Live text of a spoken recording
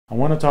I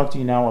want to talk to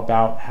you now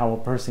about how a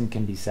person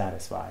can be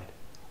satisfied.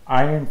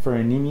 Iron for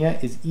anemia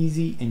is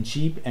easy and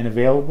cheap and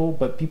available,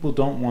 but people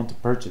don't want to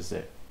purchase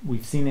it.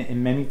 We've seen it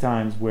in many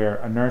times where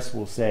a nurse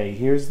will say,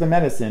 here's the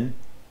medicine,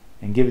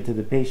 and give it to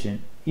the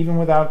patient, even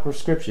without a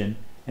prescription,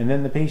 and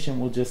then the patient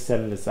will just set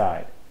it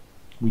aside.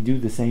 We do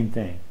the same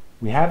thing.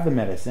 We have the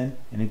medicine,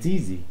 and it's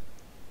easy.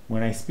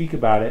 When I speak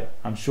about it,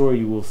 I'm sure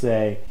you will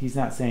say, he's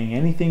not saying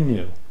anything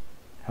new.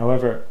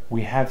 However,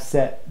 we have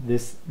set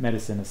this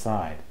medicine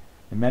aside.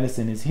 The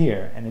medicine is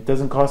here, and it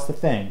doesn't cost a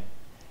thing.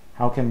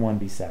 How can one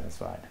be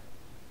satisfied?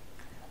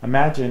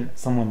 Imagine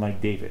someone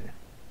like David.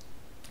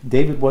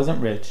 David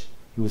wasn't rich.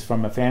 He was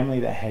from a family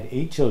that had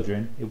 8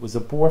 children. It was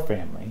a poor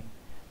family.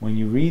 When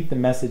you read the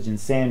message in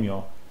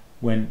Samuel,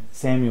 when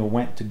Samuel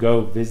went to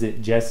go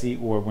visit Jesse,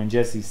 or when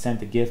Jesse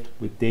sent a gift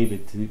with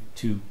David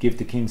to give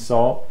to King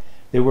Saul,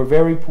 they were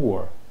very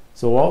poor,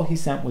 so all he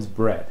sent was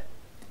bread.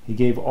 He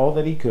gave all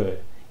that he could.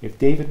 If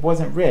David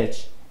wasn't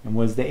rich, and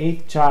was the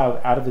 8th child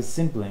out of his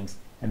siblings,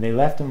 and they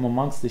left him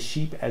amongst the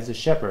sheep as a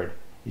shepherd,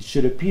 it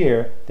should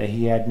appear that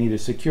he had neither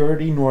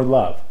security nor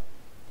love.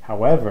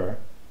 However,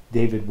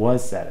 David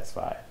was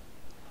satisfied.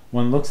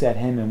 One looks at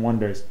him and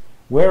wonders,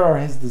 where are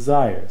his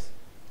desires?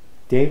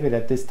 David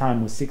at this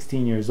time was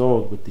 16 years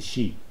old with the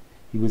sheep.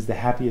 He was the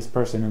happiest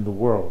person in the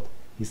world.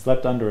 He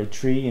slept under a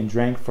tree and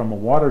drank from a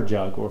water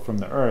jug or from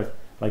the earth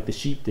like the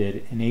sheep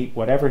did, and ate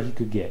whatever he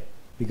could get,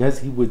 because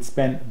he would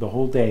spend the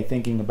whole day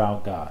thinking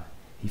about God.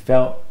 He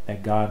felt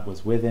that God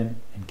was with him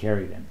and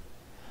carried him.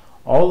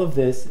 All of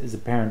this is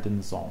apparent in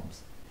the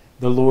Psalms.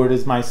 The Lord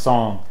is my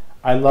song.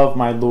 I love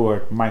my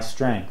Lord, my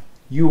strength.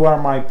 You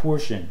are my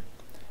portion.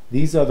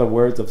 These are the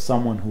words of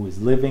someone who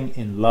is living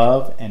in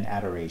love and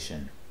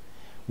adoration.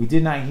 We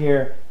did not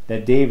hear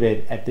that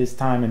David at this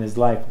time in his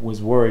life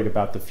was worried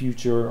about the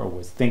future, or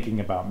was thinking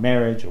about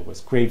marriage, or was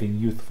craving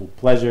youthful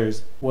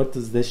pleasures. What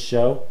does this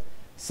show?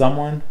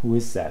 Someone who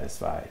is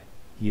satisfied.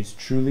 He is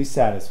truly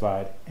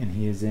satisfied, and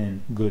he is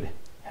in good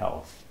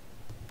health.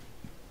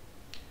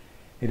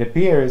 It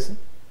appears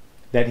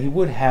that he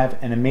would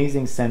have an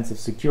amazing sense of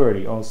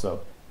security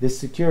also. This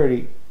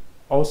security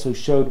also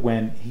showed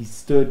when he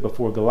stood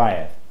before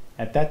Goliath.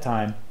 At that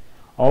time,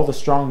 all the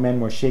strong men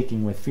were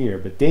shaking with fear,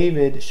 but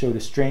David showed a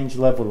strange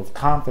level of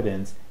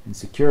confidence and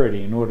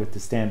security in order to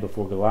stand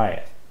before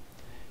Goliath.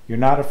 You're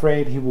not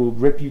afraid he will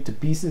rip you to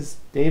pieces,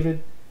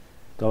 David?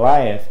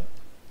 Goliath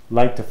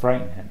liked to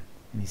frighten him,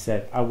 and he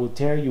said, I will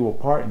tear you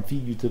apart and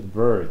feed you to the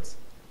birds.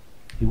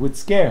 He would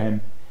scare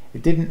him.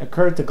 It didn't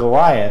occur to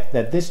Goliath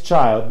that this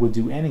child would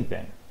do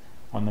anything.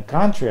 On the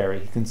contrary,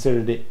 he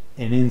considered it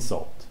an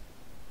insult.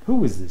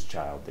 Who is this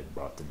child they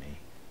brought to me?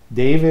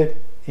 David,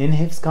 in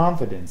his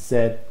confidence,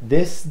 said,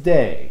 this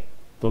day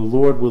the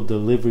Lord will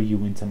deliver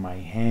you into my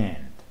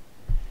hand.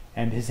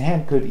 And his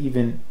hand couldn't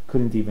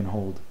even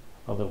hold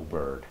a little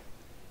bird.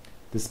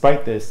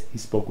 Despite this, he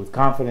spoke with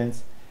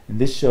confidence, and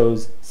this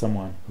shows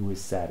someone who is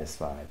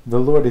satisfied. The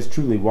Lord is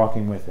truly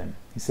walking with him.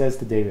 He says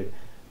to David,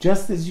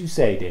 just as you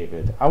say,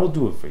 David, I will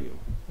do it for you.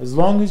 As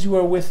long as you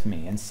are with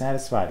me and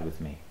satisfied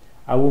with me,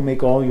 I will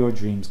make all your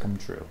dreams come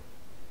true.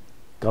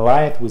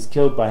 Goliath was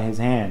killed by his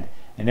hand,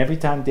 and every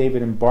time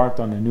David embarked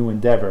on a new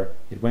endeavor,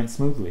 it went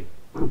smoothly.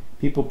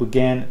 People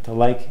began to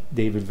like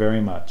David very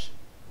much.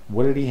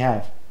 What did he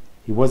have?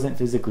 He wasn't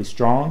physically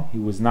strong. He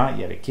was not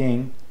yet a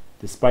king.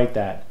 Despite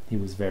that, he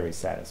was very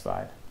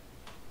satisfied.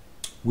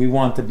 We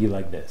want to be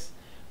like this,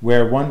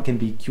 where one can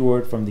be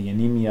cured from the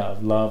anemia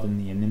of love and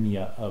the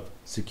anemia of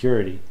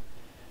security.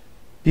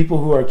 People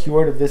who are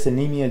cured of this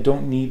anemia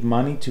don't need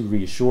money to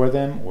reassure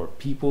them, or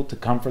people to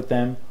comfort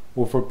them,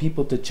 or for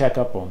people to check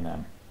up on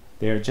them.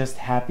 They are just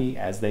happy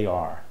as they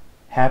are.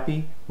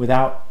 Happy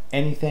without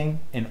anything,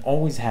 and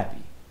always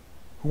happy.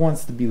 Who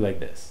wants to be like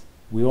this?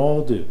 We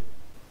all do.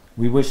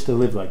 We wish to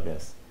live like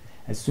this.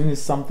 As soon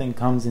as something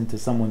comes into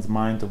someone's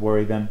mind to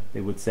worry them,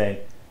 they would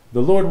say,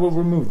 the Lord will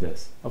remove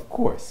this. Of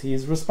course, he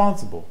is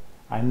responsible.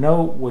 I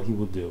know what he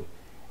will do.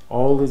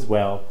 All is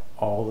well,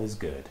 all is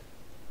good.